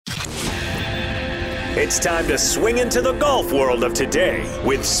It's time to swing into the golf world of today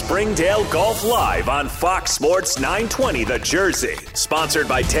with Springdale Golf Live on Fox Sports 920 The Jersey. Sponsored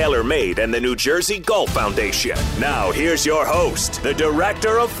by TaylorMade and the New Jersey Golf Foundation. Now here's your host, the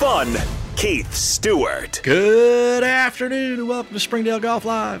Director of Fun, Keith Stewart. Good afternoon and welcome to Springdale Golf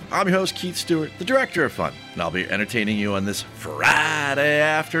Live. I'm your host, Keith Stewart, the Director of Fun, and I'll be entertaining you on this Friday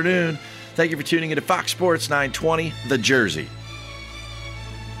afternoon. Thank you for tuning into Fox Sports 920 The Jersey.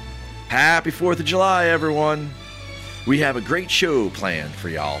 Happy 4th of July, everyone. We have a great show planned for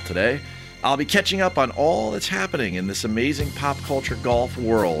y'all today. I'll be catching up on all that's happening in this amazing pop culture golf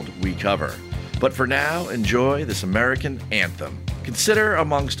world we cover. But for now, enjoy this American anthem. Consider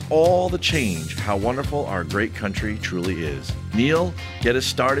amongst all the change how wonderful our great country truly is. Neil, get us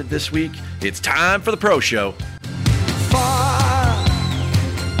started this week. It's time for the Pro Show. Far,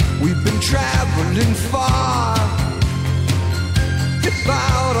 we've been traveling far.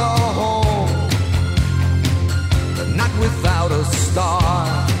 Without a home, but not without a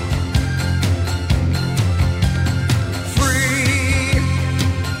star. Free,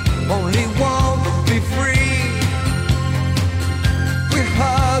 only want to be free. We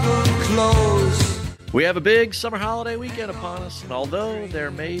huddle close. We have a big summer holiday weekend upon us, and although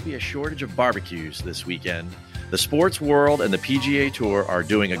there may be a shortage of barbecues this weekend, the sports world and the PGA Tour are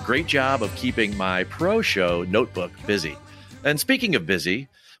doing a great job of keeping my Pro Show notebook busy. And speaking of busy,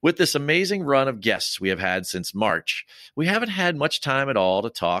 with this amazing run of guests we have had since March, we haven't had much time at all to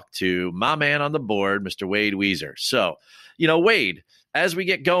talk to my man on the board, Mr. Wade Weezer. So, Wade, as we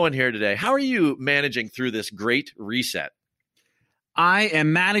get going here today, how are you managing through this great reset? I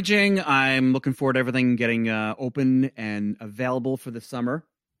am managing. I'm looking forward to everything getting open and available for the summer.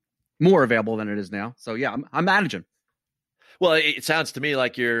 More available than it is now. So, yeah, I'm managing. Well, it sounds to me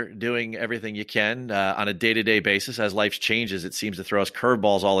like you're doing everything you can on a day-to-day basis. As life changes, it seems to throw us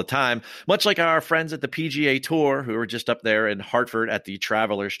curveballs all the time, much like our friends at the PGA Tour who were just up there in Hartford at the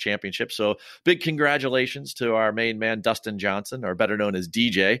Travelers Championship. So big congratulations to our main man, Dustin Johnson, or better known as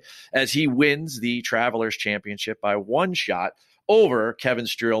DJ, as he wins the Travelers Championship by one shot over Kevin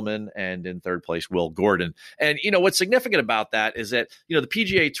Streelman and in third place, Will Gordon. And, what's significant about that is that, the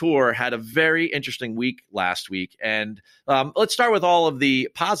PGA Tour had a very interesting week last week. And let's start with all of the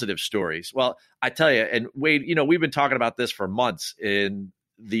positive stories. Well, I tell you, and Wade, we've been talking about this for months in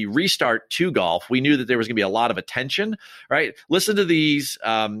the restart to golf. We knew that there was going to be a lot of attention, right? Listen to these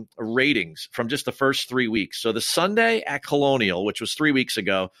ratings from just the first 3 weeks. So the Sunday at Colonial, which was 3 weeks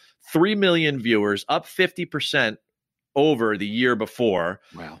ago, 3 million viewers, up 50% over the year before.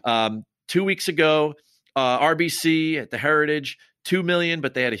 Wow. 2 weeks ago, RBC at the Heritage, 2 million,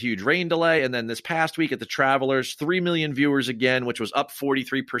 but they had a huge rain delay. And then this past week at the Travelers, 3 million viewers again, which was up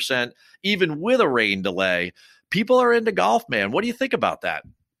 43%, even with a rain delay. People are into golf, man. What do you think about that?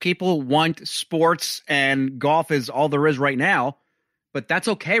 People want sports, and golf is all there is right now, but that's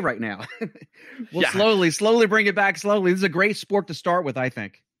okay right now. We'll slowly bring it back slowly. This is a great sport to start with, I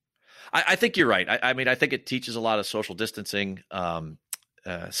think. I think you're right. I think it teaches a lot of social distancing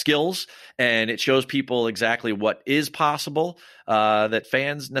skills, and it shows people exactly what is possible, that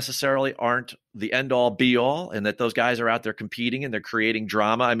fans necessarily aren't the end-all, be-all, and that those guys are out there competing and they're creating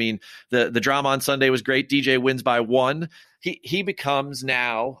drama. I mean, the drama on Sunday was great. DJ wins by one. He becomes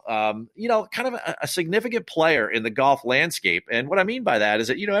now, kind of a significant player in the golf landscape. And what I mean by that is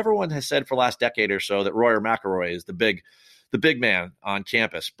that, everyone has said for the last decade or so that Rory McIlroy is the big man on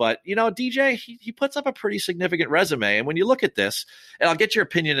campus. But, DJ, he puts up a pretty significant resume. And when you look at this, and I'll get your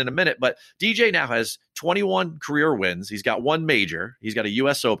opinion in a minute, but DJ now has 21 career wins. He's got one major. He's got a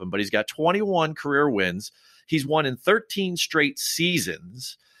U.S. Open, but he's got 21 career wins. He's won in 13 straight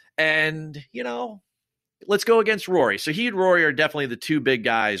seasons. And, let's go against Rory. So he and Rory are definitely the two big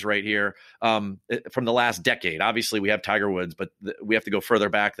guys right here from the last decade. Obviously, we have Tiger Woods, but we have to go further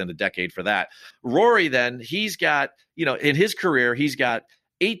back than a decade for that. Rory, then, he's got, in his career, he's got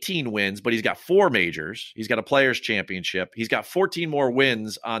 18 wins, but he's got 4 majors. He's got a Players' Championship. He's got 14 more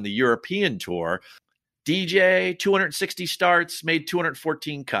wins on the European Tour. DJ, 260 starts, made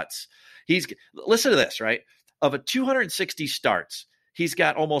 214 cuts. Listen to this, right? Of a 260 starts, he's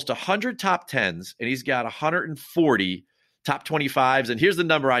got almost 100 top 10s, and he's got 140 top 25s. And here's the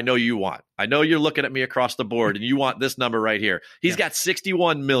number I know you want. I know you're looking at me across the board, and you want this number right here. He's got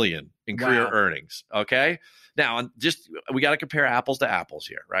 61 million in career earnings, okay? Now, we got to compare apples to apples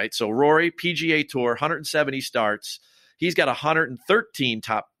here, right? So Rory, PGA Tour, 170 starts. He's got 113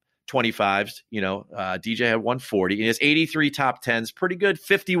 top 25s. DJ had 140. He has 83 top 10s. Pretty good.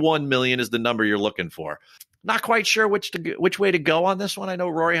 51 million is the number you're looking for. Not quite sure which way to go on this one. I know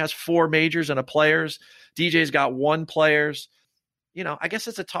Rory has 4 majors and a Players. DJ's got 1 Players. I guess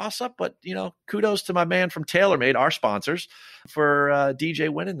it's a toss-up, but, kudos to my man from TaylorMade, our sponsors, for DJ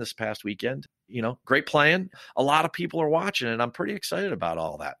winning this past weekend. Great playing. A lot of people are watching, and I'm pretty excited about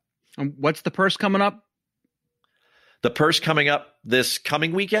all that. What's the purse coming up? The purse coming up this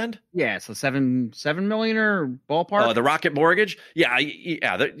coming weekend? Yeah, so $7 million or ballpark. The Rocket Mortgage? Yeah.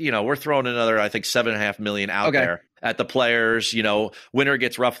 We're throwing another, I think, $7.5 million out there at the players. Winner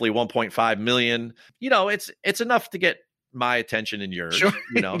gets roughly $1.5 million. It's enough to get my attention and yours. Sure.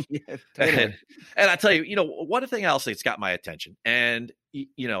 Yeah, totally. And I tell you, one thing else that's got my attention, and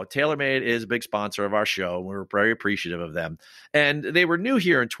TaylorMade is a big sponsor of our show. We're very appreciative of them. And they were new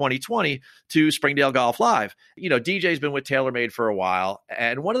here in 2020 to Springdale Golf Live. DJ's been with TaylorMade for a while.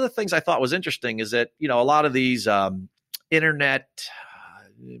 And one of the things I thought was interesting is that, a lot of these internet,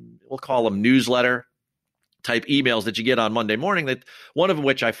 we'll call them newsletter type emails that you get on Monday morning, that one of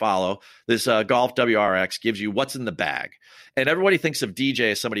which I follow, this Golf WRX, gives you what's in the bag. And everybody thinks of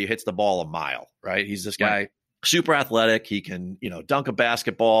DJ as somebody who hits the ball a mile, right? He's this guy, super athletic. He can, dunk a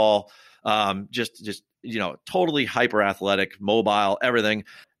basketball, just totally hyper athletic, mobile, everything.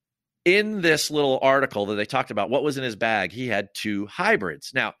 In this little article that they talked about what was in his bag, he had 2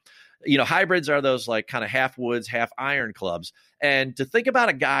 hybrids. Now, hybrids are those like kind of half woods, half iron clubs. And to think about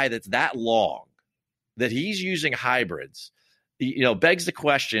a guy that's that long, that he's using hybrids, begs the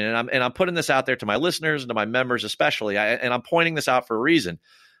question, and I'm putting this out there to my listeners and to my members especially, and I'm pointing this out for a reason.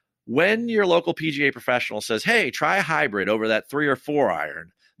 When your local PGA professional says, hey, try a hybrid over that 3 or 4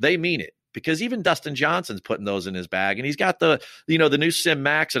 iron, they mean it. Because even Dustin Johnson's putting those in his bag, and he's got the new Sim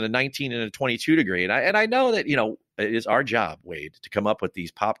Max and a 19 and a 22 degree. And I know that, it is our job, Wade, to come up with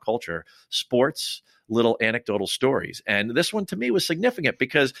these pop culture sports little anecdotal stories. And this one to me was significant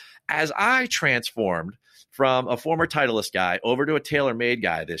because as I transformed from a former Titleist guy over to a TaylorMade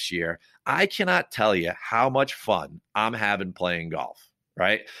guy this year, I cannot tell you how much fun I'm having playing golf,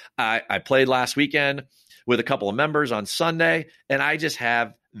 right? I played last weekend with a couple of members on Sunday, and I just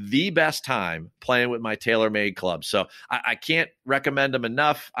have the best time playing with my TaylorMade clubs. So I can't recommend them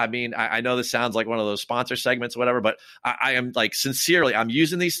enough. I mean, I know this sounds like one of those sponsor segments or whatever, but I am like, sincerely, I'm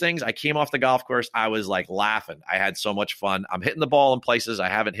using these things. I came off the golf course. I was like laughing. I had so much fun. I'm hitting the ball in places I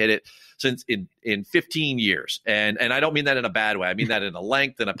haven't hit it since in 15 years. And I don't mean that in a bad way. I mean that in a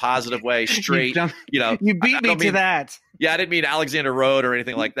length, in a positive way, straight, you beat me to that. Yeah, I didn't mean Alexander Road or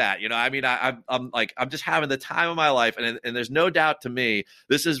anything like that. I'm just having the time of my life. And there's no doubt to me,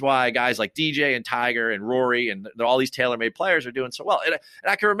 this is why guys like DJ and Tiger and Rory and all these TaylorMade players are doing so well. And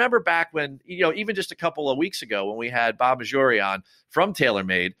I can remember back when, even just a couple of weeks ago when we had Bob Majori on from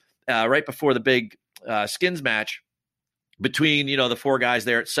TaylorMade, right before the big skins match between, the 4 guys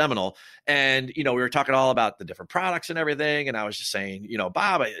there at Seminole. And, we were talking all about the different products and everything. And I was just saying,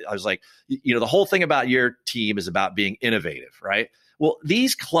 Bob, I was like, the whole thing about your team is about being innovative, right? Well,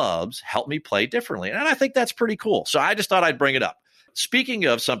 these clubs help me play differently. And I think that's pretty cool. So I just thought I'd bring it up. Speaking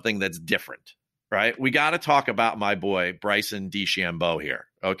of something that's different, right? We got to talk about my boy, Bryson DeChambeau here.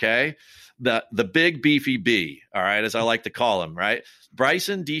 Okay. The big beefy B, all right, as I like to call him, right?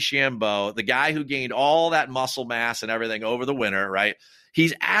 Bryson DeChambeau, the guy who gained all that muscle mass and everything over the winter, right?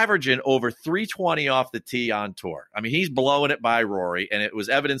 He's averaging over 320 off the tee on tour. I mean, he's blowing it by Rory, and it was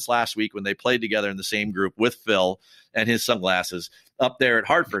evidenced last week when they played together in the same group with Phil and his sunglasses up there at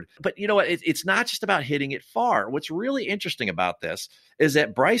Hartford. But you know what? It's not just about hitting it far. What's really interesting about this is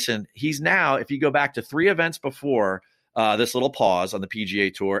that Bryson, he's now, if you go back to 3 events before this little pause on the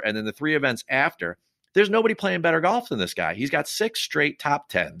PGA Tour, and then the 3 events after, there's nobody playing better golf than this guy. He's got 6 straight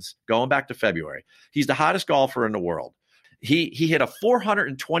top 10s going back to February. He's the hottest golfer in the world. He hit a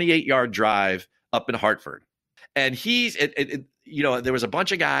 428-yard drive up in Hartford. And there was a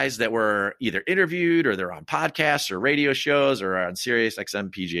bunch of guys that were either interviewed or they're on podcasts or radio shows or on Sirius XM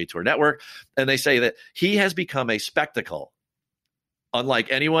PGA Tour Network. And they say that he has become a spectacle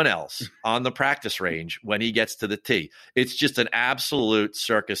unlike anyone else on the practice range when he gets to the tee. It's just an absolute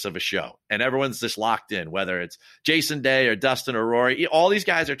circus of a show. And everyone's just locked in, whether it's Jason Day or Dustin or Rory. All these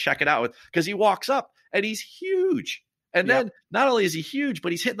guys are checking out because he walks up and he's huge. And then not only is he huge,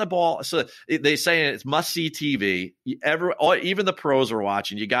 but he's hitting the ball. So they say it's must-see TV. Even the pros are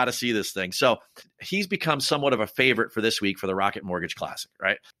watching. You got to see this thing. So he's become somewhat of a favorite for this week for the Rocket Mortgage Classic,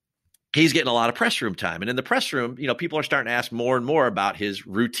 right? He's getting a lot of press room time. And in the press room, people are starting to ask more and more about his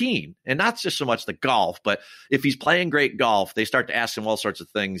routine. And not just so much the golf, but if he's playing great golf, they start to ask him all sorts of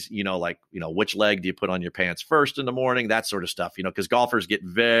things, which leg do you put on your pants first in the morning, that sort of stuff, because golfers get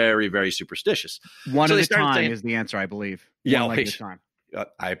very, very superstitious. One at a time is the answer, I believe. Yeah, one leg at a time.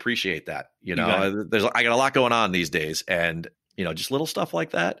 I appreciate that. I got a lot going on these days. And Just little stuff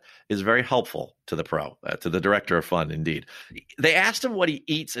like that is very helpful to the pro, to the director of fun, indeed. They asked him what he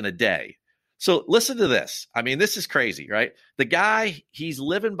eats in a day. So listen to this. I mean, this is crazy, right? The guy, he's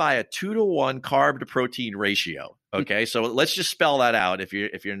living by a 2-to-1 carb to protein ratio. Okay, so let's just spell that out if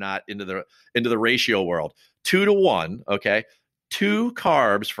you're not into the ratio world. 2-to-1. Okay, 2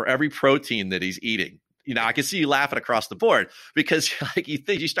 carbs for every protein that he's eating. I can see you laughing across the board because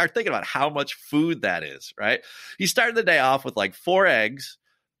you start thinking about how much food that is, right? He started the day off with like 4 eggs,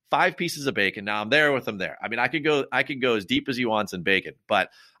 5 pieces of bacon. Now I'm there with him there. I mean, I could go as deep as he wants in bacon, but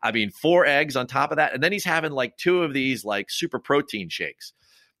I mean, 4 eggs on top of that. And then he's having like 2 of these like super protein shakes.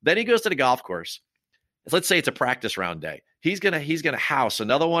 Then he goes to the golf course. Let's say it's a practice round day. He's going to house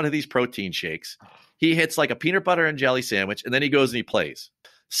another one of these protein shakes. He hits like a peanut butter and jelly sandwich, and then he goes and he plays.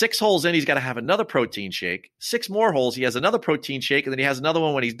 6 holes in, he's got to have another protein shake. 6 more holes, he has another protein shake, and then he has another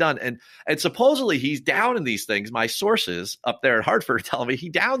one when he's done. And supposedly he's down in these things. My sources up there at Hartford tell me he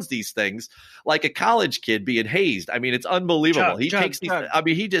downs these things like a college kid being hazed. I mean, it's unbelievable. He takes these. I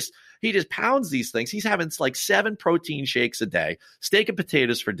mean, he just pounds these things. He's having like 7 protein shakes a day, steak and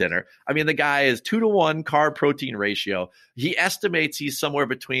potatoes for dinner. I mean, the guy is 2-to-1 carb protein ratio. He estimates he's somewhere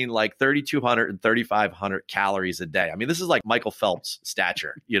between like 3,200 and 3,500 calories a day. I mean, this is like Michael Phelps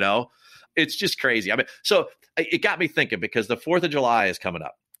stature, It's just crazy. I mean, so it got me thinking because the 4th of July is coming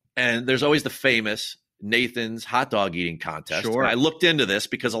up and there's always the famous Nathan's hot dog eating contest. Sure. And I looked into this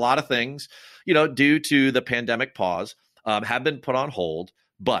because a lot of things, due to the pandemic pause, have been put on hold,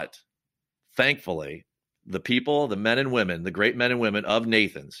 but thankfully, the men and women, the great men and women of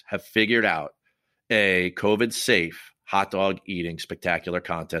Nathan's have figured out a COVID-safe hot dog eating spectacular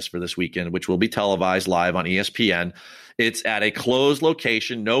contest for this weekend, which will be televised live on ESPN. It's at a closed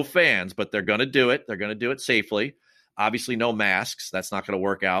location, no fans, but they're going to do it. They're going to do it safely. Obviously, no masks. That's not going to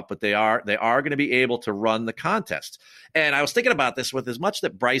work out, but they are going to be able to run the contest. And I was thinking about this with as much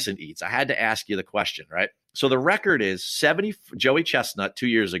that Bryson eats. I had to ask you the question, right? So the record is Joey Chestnut 2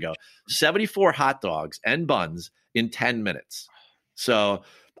 years ago, 74 hot dogs and buns in 10 minutes. So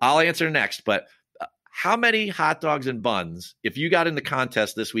I'll answer next, but how many hot dogs and buns, if you got in the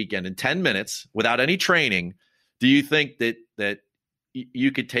contest this weekend in 10 minutes without any training, do you think that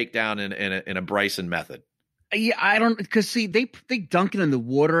you could take down in a Bryson method? Yeah, I don't, because see, they dunk it in the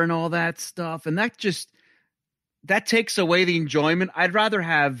water and all that stuff, and that takes away the enjoyment. I'd rather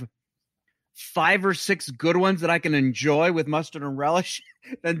have 5 or 6 good ones that I can enjoy with mustard and relish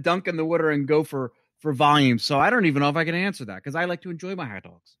than dunk in the water and go for volume. So I don't even know if I can answer that because I like to enjoy my hot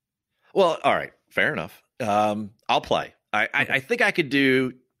dogs. Well, all right, fair enough. I'll play. I think I could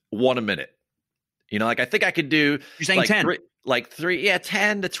do 1 a minute. I think I could do. You're saying 10.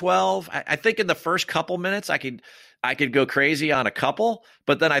 10 to 12. I think in the first couple minutes I could go crazy on a couple,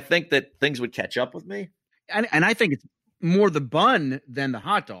 but then I think that things would catch up with me. And I think it's more the bun than the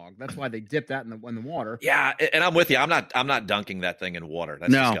hot dog. That's why they dip that in the water. Yeah, and I'm with you. I'm not dunking that thing in water.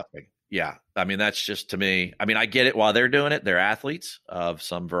 That's disgusting. Yeah, I mean that's just to me. I mean I get it. While they're doing it, they're athletes of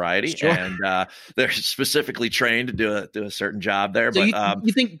some variety, sure. And they're specifically trained to do a certain job there. So but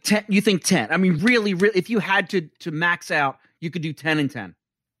you think 10? You think 10? I mean, really, if you had to max out, you could do 10 and 10.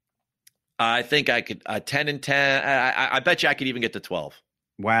 I think I could 10 and 10. I bet you I could even get to 12.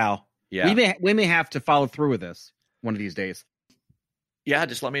 Wow. Yeah. We may have to follow through with this one of these days. Yeah,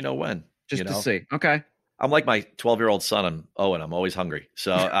 just let me know when. Just to see. Okay. I'm like my 12-year-old son. I'm always hungry.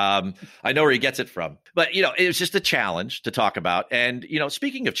 So I know where he gets it from. But, it was just a challenge to talk about. And,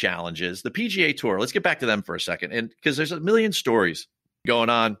 speaking of challenges, the PGA Tour, let's get back to them for a second. And because there's a million stories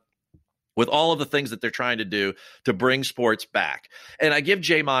going on with all of the things that they're trying to do to bring sports back. And I give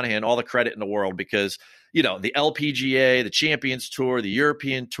Jay Monahan all the credit in the world because, the LPGA, the Champions Tour, the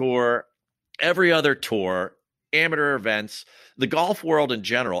European Tour, every other tour, amateur events, the golf world in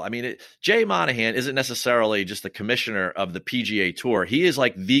general. I mean, Jay Monahan isn't necessarily just the commissioner of the PGA Tour. He is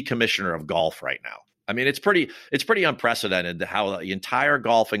like the commissioner of golf right now. I mean, it's pretty unprecedented how the entire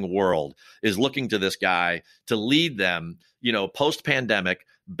golfing world is looking to this guy to lead them, post-pandemic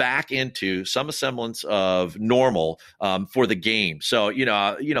back into some semblance of normal for the game. So,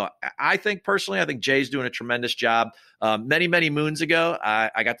 I think personally, Jay's doing a tremendous job. Many, many moons ago,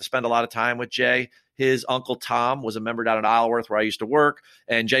 I got to spend a lot of time with Jay. His uncle Tom was a member down in Isleworth where I used to work,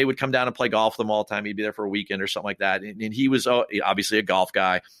 and Jay would come down and play golf with them all the time. He'd be there for a weekend or something like that. And he was obviously a golf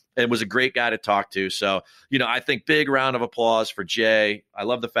guy and was a great guy to talk to. So, I think big round of applause for Jay. I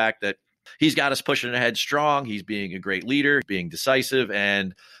love the fact that he's got us pushing ahead strong. He's being a great leader, being decisive,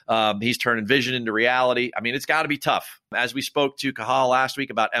 and he's turning vision into reality. I mean, it's got to be tough. As we spoke to Kahal last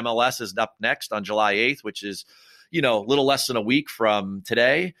week about MLS is up next on July 8th, which is, a little less than a week from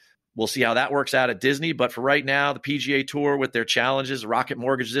today. We'll see how that works out at Disney. But for right now, the PGA Tour with their challenges, Rocket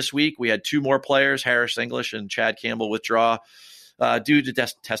Mortgage this week, we had 2 more players, Harris English and Chad Campbell, withdraw due to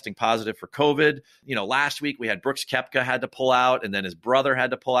testing positive for COVID. Last week we had Brooks Koepka had to pull out, and then his brother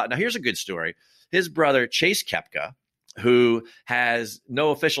had to pull out. Now, here's a good story. His brother, Chase Koepka, who has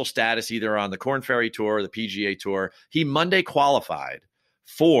no official status either on the Korn Ferry Tour or the PGA Tour, he Monday qualified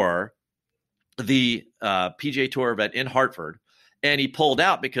for the PGA Tour event in Hartford, and he pulled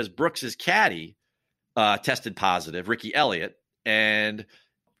out because Brooks's caddy tested positive, Ricky Elliott, and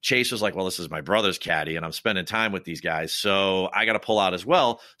Chase was like, well, this is my brother's caddy, and I'm spending time with these guys, so I got to pull out as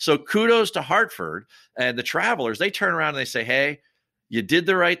well. So kudos to Hartford and the Travelers. They turn around and they say, hey, you did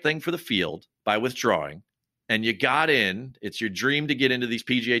the right thing for the field by withdrawing, and you got in. It's your dream to get into these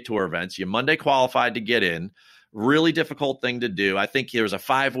PGA Tour events. You Monday qualified to get in. Really difficult thing to do. I think there was a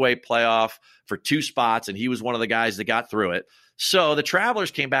 5-way playoff for 2 spots, and he was one of the guys that got through it. So the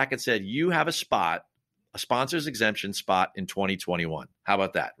Travelers came back and said, you have a spot, a sponsor's exemption spot in 2021. How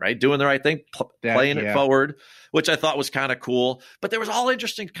about that, right? Doing the right thing, playing it forward, which I thought was kind of cool. But there was all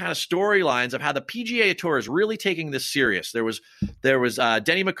interesting kind of storylines of how the PGA Tour is really taking this serious. There was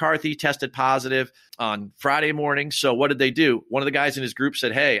Denny McCarthy tested positive on Friday morning. So what did they do? One of the guys in his group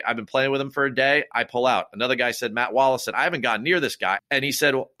said, hey, I've been playing with him for a day. I pull out. Another guy said, Matt Wallace said, I haven't gotten near this guy. And he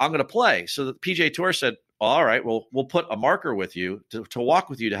said, well, I'm going to play. So the PGA Tour said, all right, well, we'll put a marker with you to walk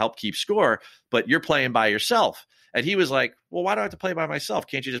with you to help keep score, but you're playing by yourself. And he was like, well, why do I have to play by myself?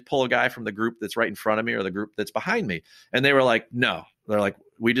 Can't you just pull a guy from the group that's right in front of me or the group that's behind me? And they were like, no. They're like,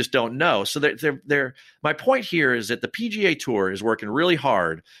 we just don't know. So they're my point here is that the PGA Tour is working really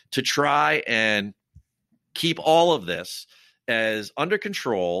hard to try and keep all of this as under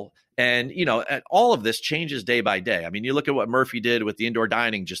control. And, all of this changes day by day. I mean, you look at what Murphy did with the indoor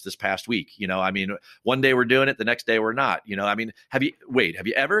dining just this past week. One day we're doing it, the next day we're not. Have you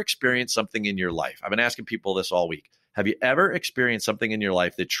ever experienced something in your life? I've been asking people this all week. Have you ever experienced something in your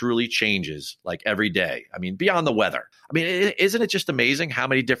life that truly changes like every day? I mean, beyond the weather. I mean, isn't it just amazing how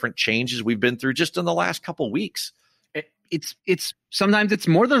many different changes we've been through just in the last couple of weeks? It's sometimes it's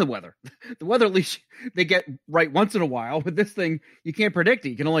more than the weather. The weather, at least they get right once in a while. With this thing, you can't predict it.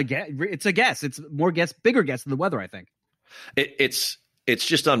 You can only it's a guess. It's bigger guess than the weather, I think. It's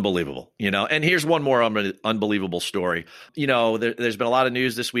just unbelievable, And here's one more unbelievable story. There's been a lot of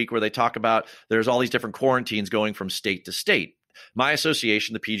news this week where they talk about there's all these different quarantines going from state to state. My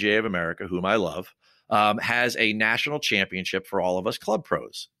association, the PGA of America, whom I love, has a national championship for all of us club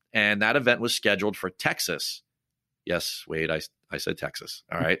pros. And that event was scheduled for Texas. Yes, Wade, I said Texas.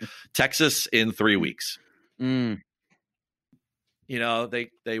 All right. Texas in 3 weeks. Mm.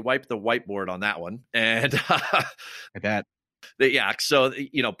 They wiped the whiteboard on that one. And like that. Yeah. So,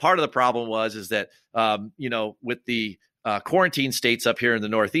 part of the problem is that, with the quarantine states up here in the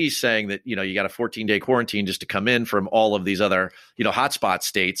Northeast saying that, you got a 14-day quarantine just to come in from all of these other, hotspot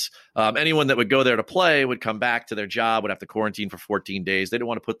states. Anyone that would go there to play would come back to their job, would have to quarantine for 14 days. They didn't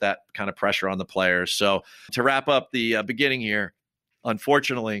want to put that kind of pressure on the players. So to wrap up the beginning here,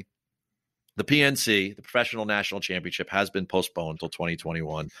 unfortunately, the PNC, the Professional National Championship, has been postponed until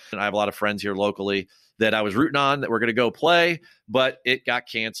 2021. And I have a lot of friends here locally that I was rooting on that were going to go play, but it got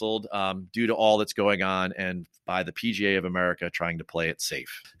canceled due to all that's going on and by the PGA of America trying to play it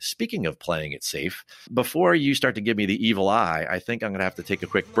safe. Speaking of playing it safe, before you start to give me the evil eye, I think I'm going to have to take a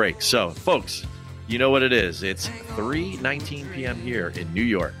quick break. So, folks, you know what it is. It's 3:19 p.m. here in New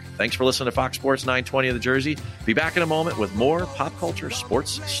York. Thanks for listening to Fox Sports 920 of the Jersey. Be back in a moment with more pop culture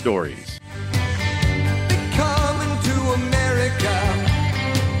sports stories. Coming to America,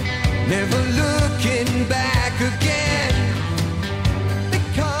 never looking back again.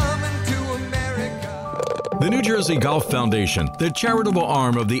 Coming to America. The New Jersey Golf Foundation, the charitable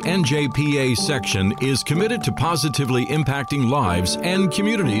arm of the NJPA section, is committed to positively impacting lives and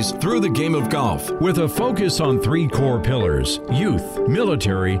communities through the game of golf. With a focus on 3 core pillars, youth,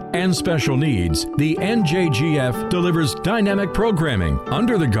 military, and special needs, the NJGF delivers dynamic programming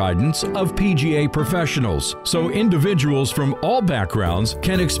under the guidance of PGA professionals, so individuals from all backgrounds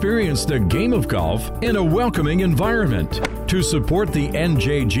can experience the game of golf in a welcoming environment. To support the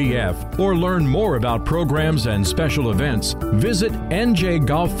NJGF or learn more about programs and special events, visit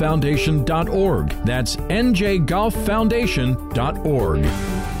njgolffoundation.org. That's njgolffoundation.org.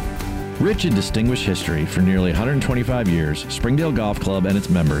 Rich in distinguished history for nearly 125 years, Springdale Golf Club and its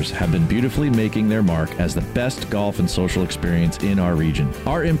members have been beautifully making their mark as the best golf and social experience in our region.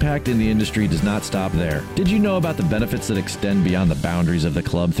 Our impact in the industry does not stop there. Did you know about the benefits that extend beyond the boundaries of the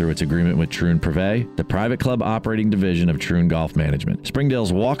club through its agreement with Troon Privé, the private club operating division of Troon Golf Management?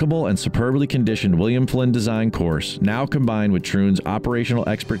 Springdale's walkable and superbly conditioned William Flynn design course, now combined with Troon's operational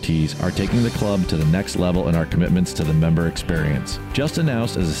expertise, are taking the club to the next level in our commitments to the member experience. Just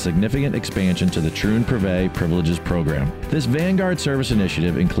announced as a significant expansion to the Troon Privé Privileges program. This Vanguard service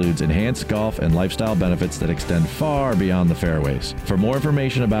initiative includes enhanced golf and lifestyle benefits that extend far beyond the fairways. For more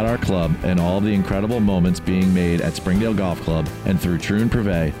information about our club and all of the incredible moments being made at Springdale Golf Club and through Troon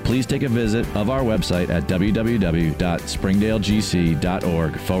Privé, please take a visit of our website at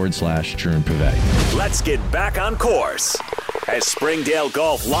www.springdalegc.org/Troon Privé. Let's get back on course as Springdale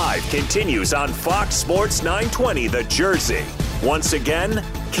Golf Live continues on Fox Sports 920 The Jersey. Once again,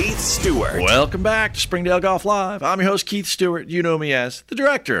 Keith Stewart. Welcome back to Springdale Golf Live. I'm your host, Keith Stewart. You know me as the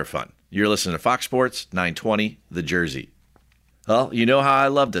Director of Fun. You're listening to Fox Sports 920 The Jersey. Well, you know how I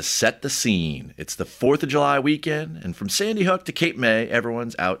love to set the scene. It's the 4th of July weekend, and from Sandy Hook to Cape May,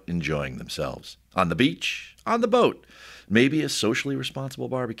 everyone's out enjoying themselves. On the beach, on the boat, maybe a socially responsible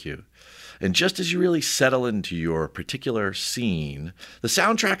barbecue. And just as you really settle into your particular scene, the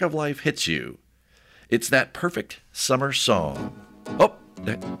soundtrack of life hits you. It's that perfect summer song. Oh,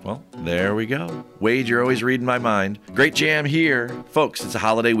 well, there we go. Wade, you're always reading my mind. Great jam here. Folks, it's a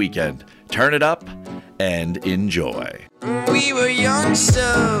holiday weekend. Turn it up and enjoy. We were youngsters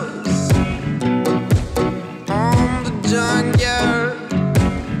on the junkyard.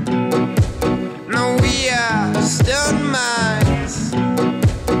 Now we are stone mines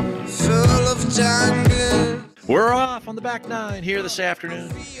full of jungle. We're off on the back nine here this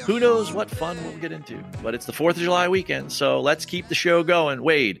afternoon. Who knows what fun we'll get into, but it's the 4th of July weekend, so let's keep the show going.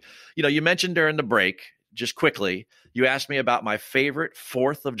 Wade, you mentioned during the break, just quickly, you asked me about my favorite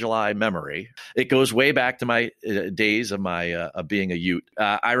 4th of July memory. It goes way back to my days of my of being a Ute.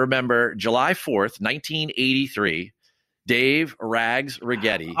 I remember July 4th, 1983, Dave Rags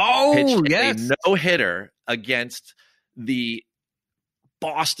Righetti pitched a no-hitter against the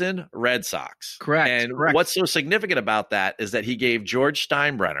Boston Red Sox. Correct. And what's so significant about that is that he gave George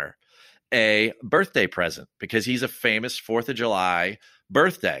Steinbrenner a birthday present because he's a famous 4th of July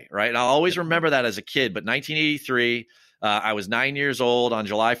birthday, right? And I'll always remember that as a kid. But 1983, I was 9 years old on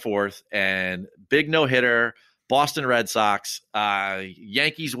July 4th, and big no-hitter, Boston Red Sox,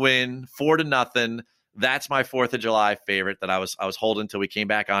 Yankees win 4-0. That's my 4th of July favorite that I was holding until we came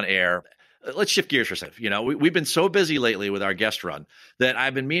back on air. Let's shift gears for a second. We've been so busy lately with our guest run that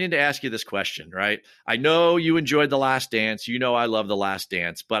I've been meaning to ask you this question, right? I know you enjoyed The Last Dance. You know I love The Last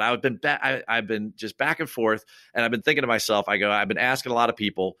Dance, but I've been just back and forth, and I've been thinking to myself, I've been asking a lot of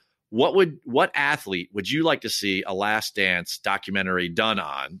people, what athlete would you like to see a Last Dance documentary done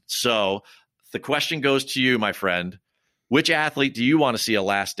on? So the question goes to you, my friend. Which athlete do you want to see a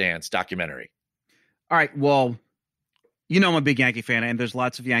Last Dance documentary? All right, well, I'm a big Yankee fan, and there's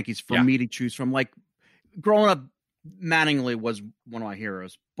lots of Yankees for me to choose from. Like, growing up, Mattingly was one of my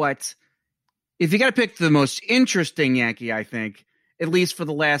heroes. But if you got to pick the most interesting Yankee, I think, at least for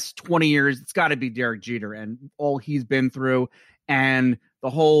the last 20 years, it's got to be Derek Jeter and all he's been through, and the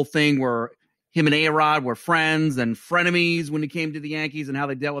whole thing where him and A-Rod were friends and frenemies when it came to the Yankees and how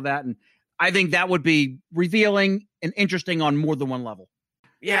they dealt with that. And I think that would be revealing and interesting on more than one level.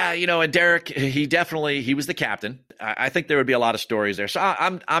 Yeah, and Derek, he was the captain. I think there would be a lot of stories there. So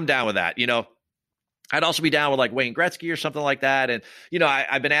I'm down with that. I'd also be down with like Wayne Gretzky or something like that. And,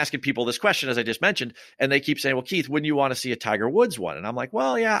 I've been asking people this question, as I just mentioned, and they keep saying, well, Keith, wouldn't you want to see a Tiger Woods one? And I'm like,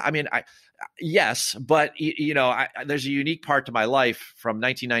 well, yeah, yes, but there's a unique part to my life from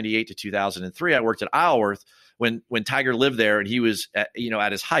 1998 to 2003. I worked at Isleworth when Tiger lived there, and he was, at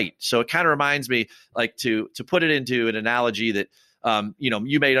his height. So it kind of reminds me, like, to put it into an analogy that,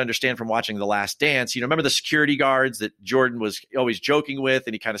 you may understand from watching The Last Dance. Remember the security guards that Jordan was always joking with,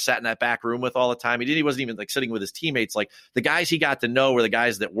 and he kind of sat in that back room with all the time. He wasn't even like sitting with his teammates. Like, the guys he got to know were the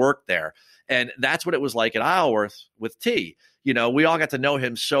guys that worked there. And that's what it was like at Isleworth with T. We all got to know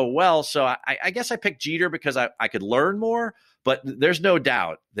him so well. So I guess I picked Jeter because I could learn more. But there's no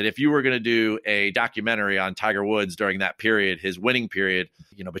doubt that if you were going to do a documentary on Tiger Woods during that period, his winning period,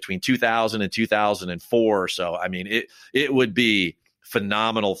 between 2000 and 2004 or so, it would be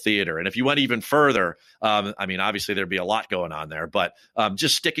phenomenal theater. And if you went even further, I mean, obviously there'd be a lot going on there, but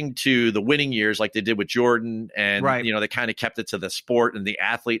just sticking to the winning years like they did with Jordan, and they kind of kept it to the sport and the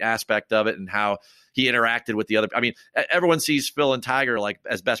athlete aspect of it, and how he interacted with the other. I mean, everyone sees Phil and Tiger like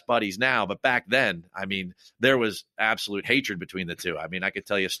as best buddies now, but back then, I mean, there was absolute hatred between the two. I mean, I could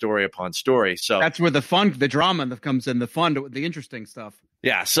tell you story upon story. So that's where the fun, the drama comes in, the fun, the interesting stuff.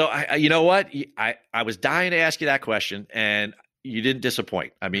 Yeah. So you know what? I was dying to ask you that question, and you didn't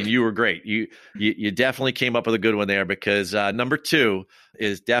disappoint. I mean, you were great. You definitely came up with a good one there, because number 2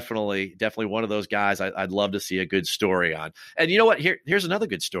 is definitely one of those guys I'd love to see a good story on. And you know what? Here's another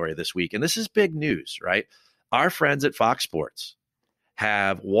good story this week, and this is big news, right? Our friends at Fox Sports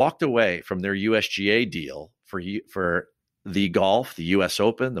have walked away from their USGA deal for the golf, the U.S.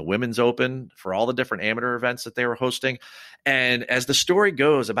 Open, the Women's Open, for all the different amateur events that they were hosting. And as the story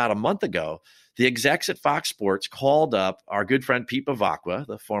goes, about a month ago, the execs at Fox Sports called up our good friend Pete Bavacqua,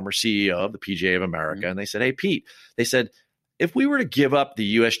 the former CEO of the PGA of America, and they said, "Hey, Pete," they said, "if we were to give up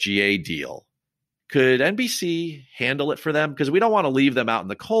the USGA deal, could NBC handle it for them? Because we don't want to leave them out in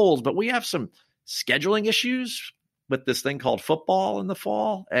the cold, but we have some scheduling issues with this thing called football in the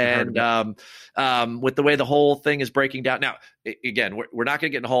fall, and with the way the whole thing is breaking down." Now, again, we're not going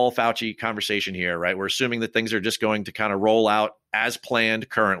to get in the whole Fauci conversation here, right? We're assuming that things are just going to kind of roll out as planned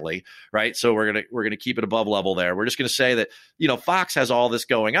currently, right? So we're gonna keep it above level there. We're just going to say that, Fox has all this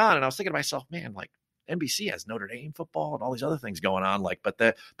going on, and I was thinking to myself, man, like NBC has Notre Dame football and all these other things going on,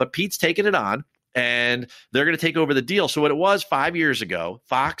 but Pete's taking it on, and they're going to take over the deal. So what it was 5 years ago,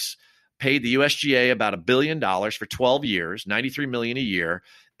 Fox paid the USGA about $1 billion for 12 years, $93 million a year,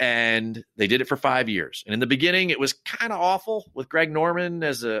 and they did it for 5 years. And in the beginning, it was kind of awful with Greg Norman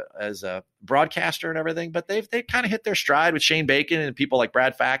as a broadcaster and everything, but they kind of hit their stride with Shane Bacon and people like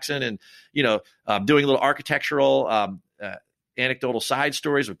Brad Faxon, and doing a little architectural anecdotal side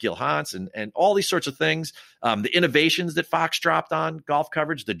stories with Gil Hans and all these sorts of things. The innovations that Fox dropped on golf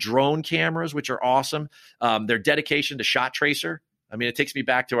coverage, the drone cameras, which are awesome, their dedication to shot tracer. I mean, it takes me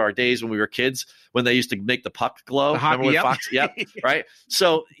back to our days when we were kids, when they used to make the puck glow. Remember when Fox? Yep. Right.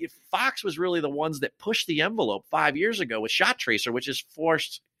 So Fox was really the ones that pushed the envelope 5 years ago with Shot Tracer, which has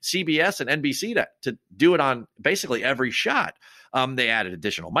forced CBS and NBC to do it on basically every shot. They added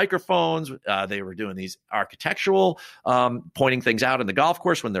additional microphones. They were doing these architectural, pointing things out in the golf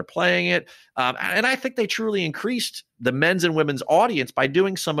course when they're playing it. And I think they truly increased the men's and women's audience by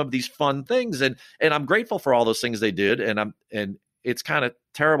doing some of these fun things. And I'm grateful for all those things they did. And it's kind of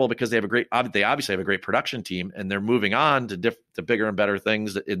terrible because they obviously have a great production team, and they're moving on to bigger and better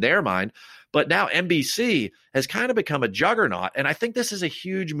things in their mind. But now NBC has kind of become a juggernaut, and I think this is a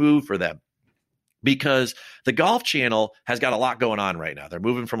huge move for them, because the Golf Channel has got a lot going on right now. They're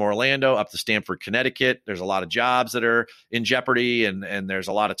moving from Orlando up to Stamford, Connecticut. There's a lot of jobs that are in jeopardy, and there's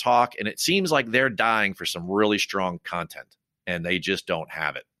a lot of talk, and it seems like they're dying for some really strong content, and they just don't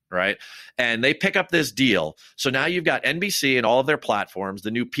have it. Right. And they pick up this deal. So now you've got NBC and all of their platforms, the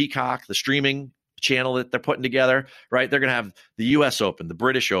new Peacock, the streaming channel that they're putting together. Right. They're going to have the U.S. Open, the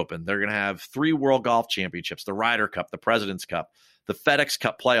British Open. They're going to have 3 World Golf Championships, the Ryder Cup, the President's Cup, the FedEx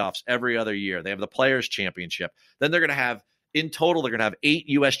Cup playoffs every other year. They have the Players Championship. Then they're going to have, in total, they're going to have 8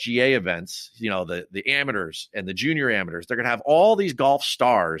 USGA events, the amateurs and the junior amateurs. They're going to have all these golf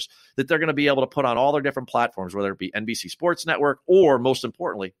stars that they're going to be able to put on all their different platforms, whether it be NBC Sports Network or, most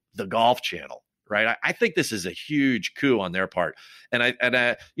importantly, the Golf Channel, right? I think this is a huge coup on their part. And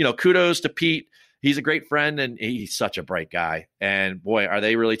kudos to Pete. He's a great friend, and he's such a bright guy. And boy, are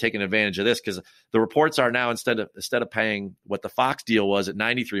they really taking advantage of this, because the reports are now instead of paying what the Fox deal was at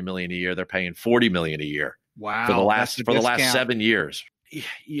 $93 million a year, they're paying $40 million a year. Wow. For the last 7 years.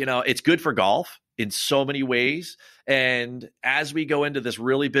 It's good for golf in so many ways. And as we go into this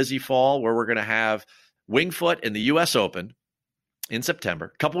really busy fall, where we're going to have Winged Foot in the U.S. Open in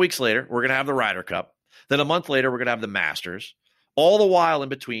September, a couple weeks later, we're going to have the Ryder Cup. Then a month later, we're going to have the Masters. All the while in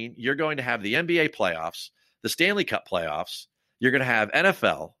between, you're going to have the NBA playoffs, the Stanley Cup playoffs. You're going to have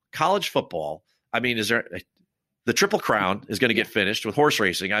NFL, college football. I mean, the Triple Crown is going to get finished with horse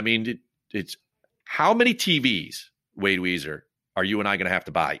racing. I mean, it's how many TVs, Wade Weezer, are you and I going to have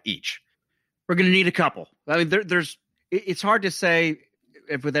to buy each? We're going to need a couple. I mean, it's hard to say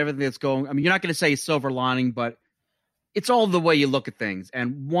if with everything that's going. I mean, you're not going to say silver lining, but it's all the way you look at things.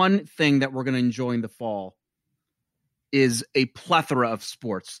 And one thing that we're going to enjoy in the fall is a plethora of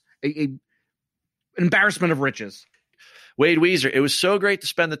sports, an embarrassment of riches. Wade Weezer, it was so great to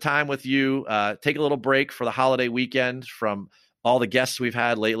spend the time with you. Take a little break for the holiday weekend from all the guests we've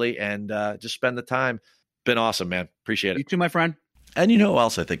had lately, and just spend the time. Been awesome, man. Appreciate it. You too, my friend. And you know who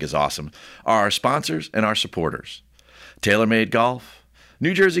else I think is awesome? Are our sponsors and our supporters. TaylorMade Golf,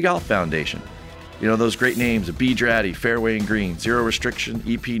 New Jersey Golf Foundation. You know, those great names of B. Draddy, Fairway and Green, Zero Restriction,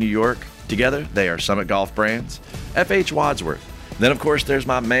 EP New York. Together, they are Summit Golf brands. FH Wadsworth. Then, of course, there's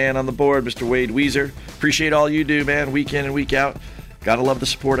my man on the board, Mr. Wade Weezer. Appreciate all you do, man, week in and week out. Gotta love the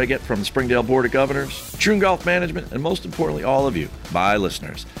support I get from the Springdale Board of Governors, Troon Golf Management, and most importantly, all of you, my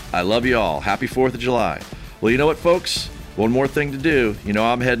listeners. I love you all. Happy 4th of July. Well, you know what, folks? One more thing to do. You know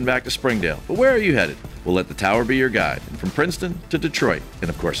I'm heading back to Springdale. But where are you headed? We'll let the Tower be your guide. And from Princeton to Detroit, and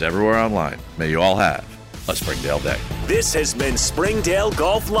of course everywhere online, may you all have a Springdale day. This has been Springdale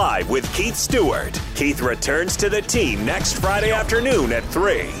Golf Live with Keith Stewart. Keith returns to the team next Friday afternoon at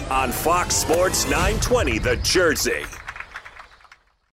 3 on Fox Sports 920 The Jersey.